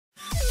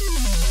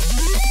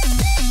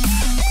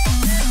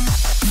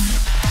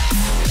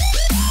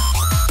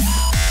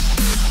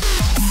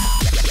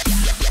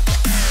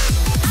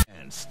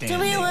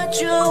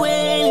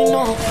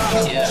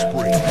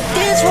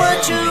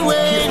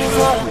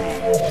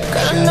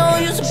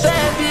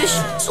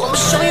finish, so I'ma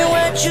show you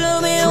what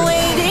you've been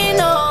waiting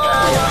on.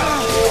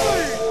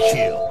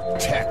 Kill,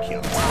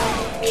 tacular,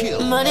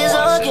 kill. Money's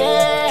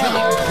okay.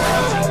 Hell's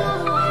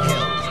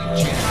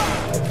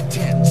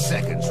 10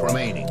 seconds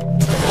remaining.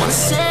 Want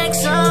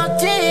sex all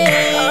day,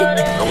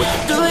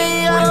 do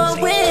it all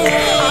way.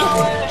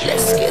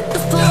 Let's get the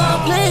floor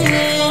playing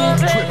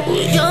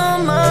with your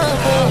mother.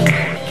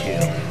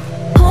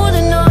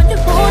 Holding on, you're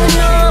holding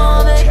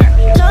on, babe.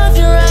 Love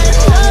you right,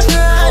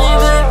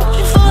 babe.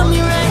 You fuck me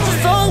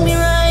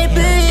right,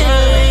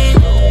 babe.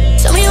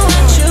 Tell me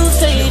what you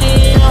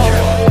fading on.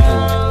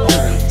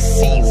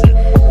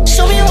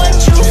 Show me what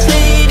you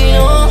fading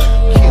on.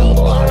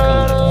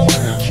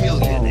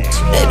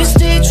 Baby,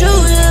 stay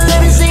true, let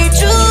me stay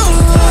true.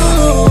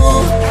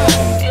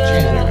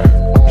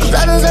 Cause I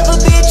don't have a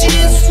bitch,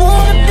 it's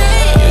wanna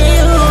date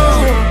you.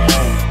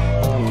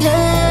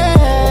 Yeah.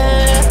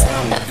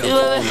 Have you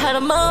ever had a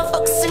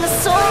motherfucker sing a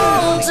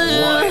song to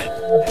you?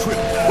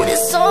 With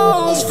his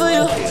songs for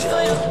you.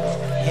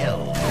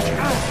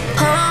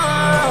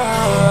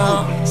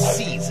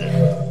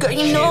 Girl,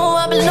 you know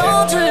I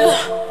belong to you.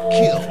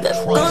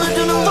 Never gonna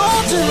do no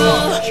wrong to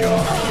you.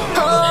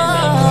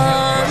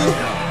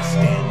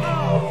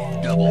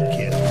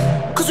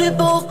 Cause we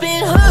both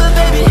been hurt,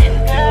 baby.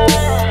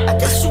 I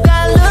guess you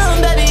got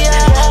love, baby.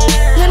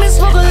 Let me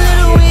smoke a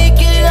little weed,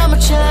 get it on my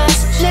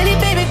chest. Lady,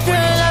 baby girl,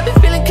 I been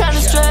feeling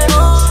kinda stressed.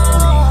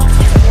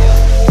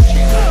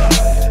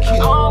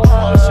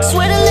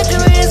 Swear the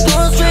liquor is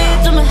going straight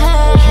to my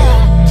head.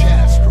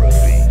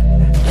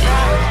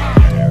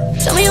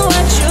 Tell me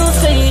what you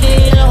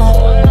faded on.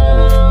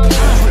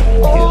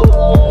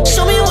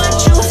 Show me what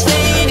you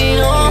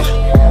faded on.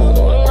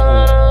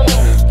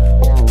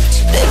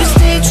 Baby,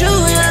 stay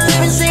true, yeah, let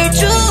me stay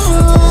true.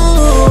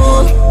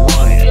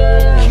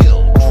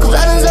 Cause I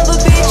don't have a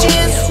bitch,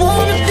 it's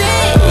wanna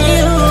date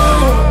you.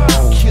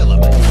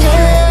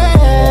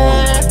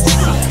 Yeah.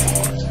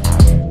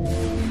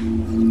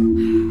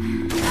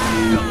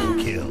 Double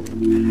kill,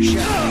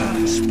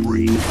 shotgun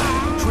spree,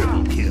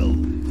 triple kill,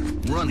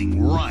 running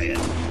riot,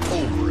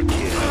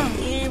 overkill.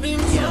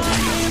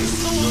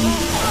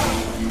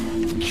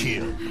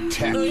 Kill,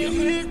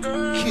 tacular,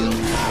 kill,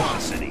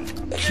 atrocity,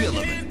 kill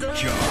him in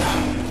jar,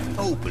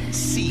 open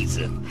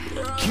season,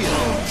 kill,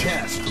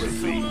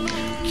 catastrophe,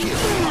 kill,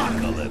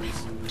 apocalypse,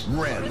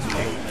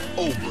 rampage,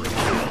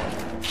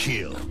 overkill,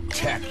 kill,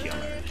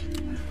 tacular,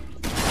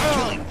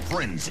 killing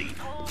frenzy,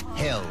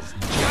 hell's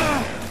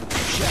jam,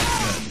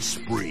 shotgun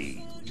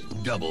spree,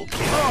 double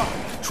kill,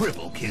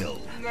 triple kill,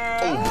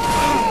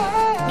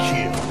 overkill,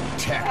 kill,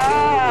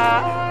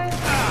 tacular,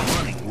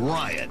 running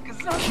riot,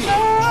 kill,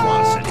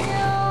 atrocity,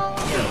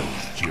 hell's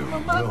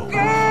Jarrardo,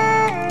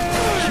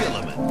 kill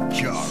him in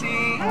jar,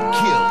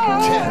 kill,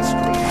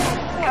 catastrophe,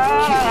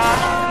 kill,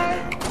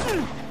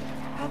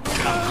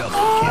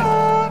 double kill,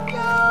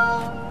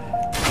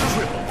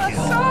 triple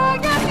kill,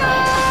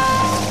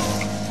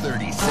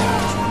 30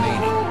 seconds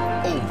remaining,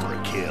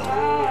 overkill,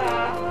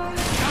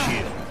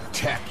 kill,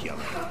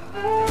 tacular,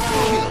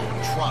 kill,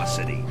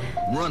 atrocity,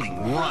 running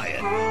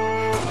riot,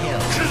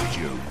 hell's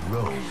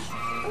Jarrardo,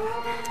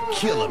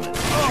 kill him in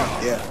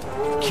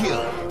jar,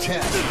 kill,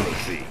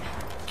 catastrophe,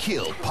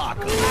 kill,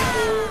 apocalypse,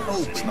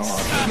 open,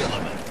 kill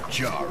him in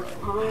jar,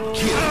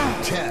 kill,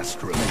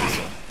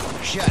 catastrophe,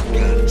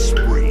 shotgun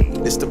spree.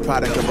 It's the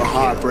product of a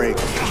heartbreak.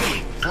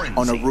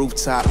 On the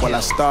rooftop while I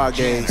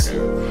stargaze.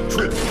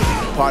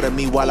 Part of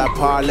me while I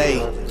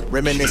parlay.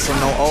 Reminiscing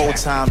on old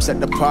times at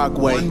the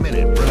parkway.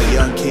 A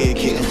young kid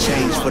getting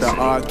changed for the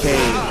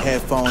arcade.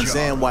 Headphones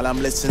in while I'm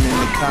listening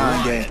to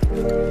Kanye.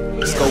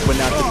 Scoping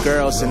out the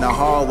girls in the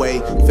hallway.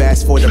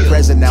 Fast forward to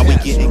present, now we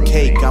getting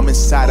cake. I'm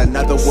inside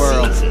another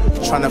world,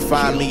 trying to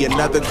find me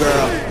another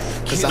girl.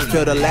 Cause I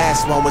feel the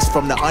last one was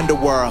from the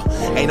underworld.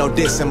 Ain't no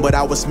dissing, but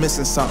I was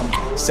missing something.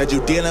 Said you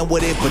dealing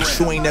with it, but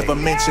you ain't never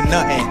mentioned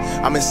nothing.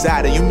 I'm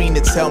inside it, you mean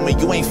to tell me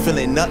you ain't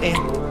feeling nothing?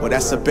 Well,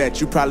 that's a bet,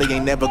 you probably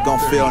ain't never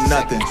gonna feel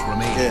nothing.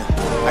 Yeah,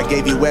 I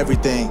gave you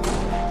everything,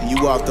 and you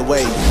walked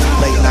away.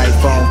 Late night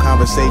phone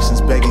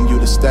conversations begging you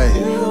to stay.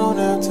 You don't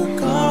have to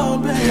call,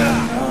 baby.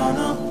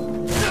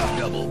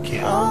 Double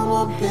kill.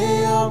 I'ma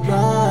be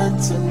alright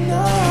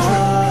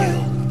tonight.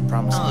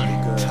 Promise to be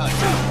good.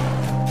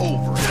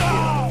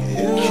 Overkill.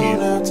 You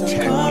don't have to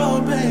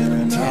call,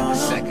 baby. 10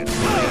 seconds.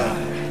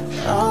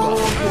 I'ma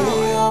be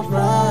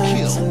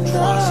alright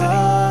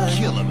tonight.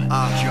 Kill him in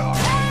jar.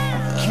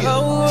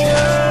 Kill, Oh, yeah.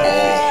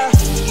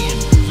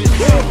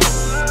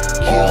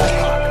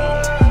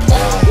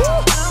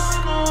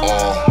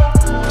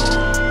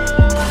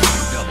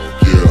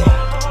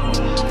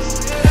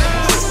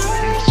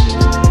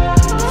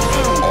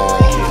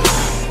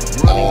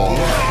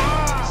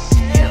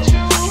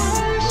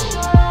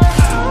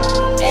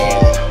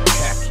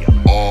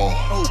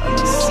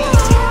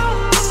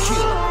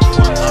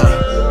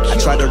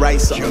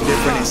 Something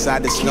different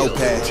inside this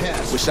notepad.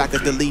 Wish I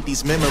could delete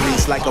these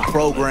memories like a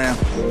program.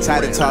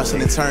 Tired of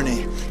tossing and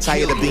turning,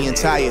 tired of being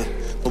tired.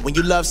 But when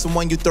you love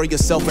someone, you throw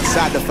yourself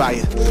inside the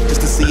fire,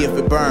 just to see if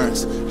it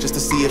burns, just to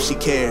see if she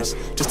cares,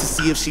 just to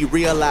see if she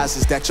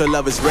realizes that your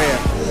love is rare.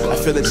 I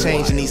feel a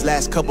change in these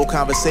last couple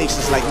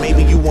conversations, like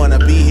maybe you wanna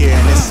be here,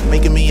 and it's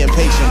making me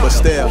impatient. But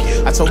still,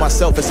 I told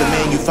myself as a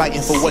man, you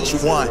fighting for what you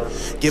want.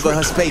 Give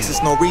her space,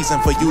 it's no reason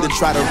for you to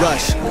try to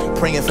rush.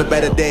 Praying for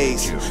better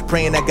days,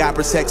 praying that God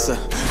protects her,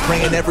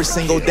 praying every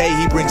single day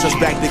He brings us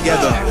back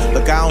together.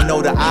 Look, I don't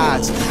know the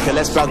odds, cause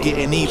that's about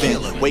getting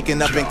even.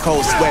 Waking up in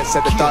cold sweats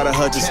at the thought of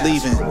her just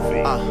leaving.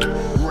 But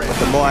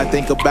the more I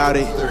think about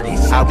it,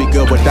 I'll be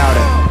good without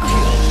it.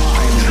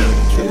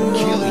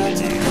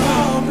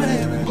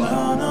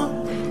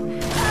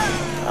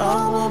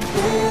 I'ma be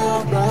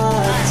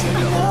alright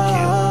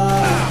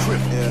tonight.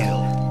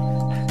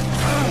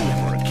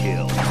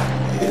 Overkill.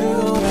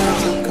 You have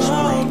to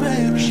call,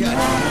 baby.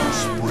 Shutdown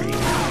spree.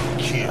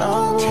 Kill.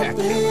 I'ma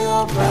be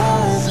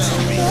alright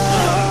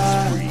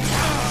tonight.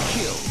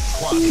 Kill.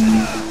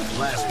 Quantity.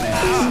 Last man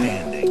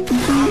standing.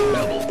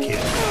 Double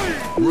kill.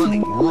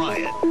 Running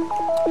riot.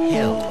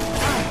 Hell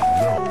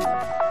no.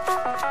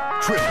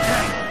 Triple.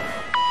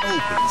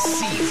 Open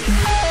season.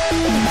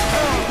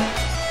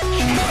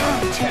 Kill.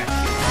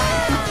 Tactic.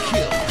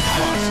 Kill.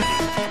 Quantity.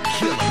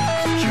 Kill.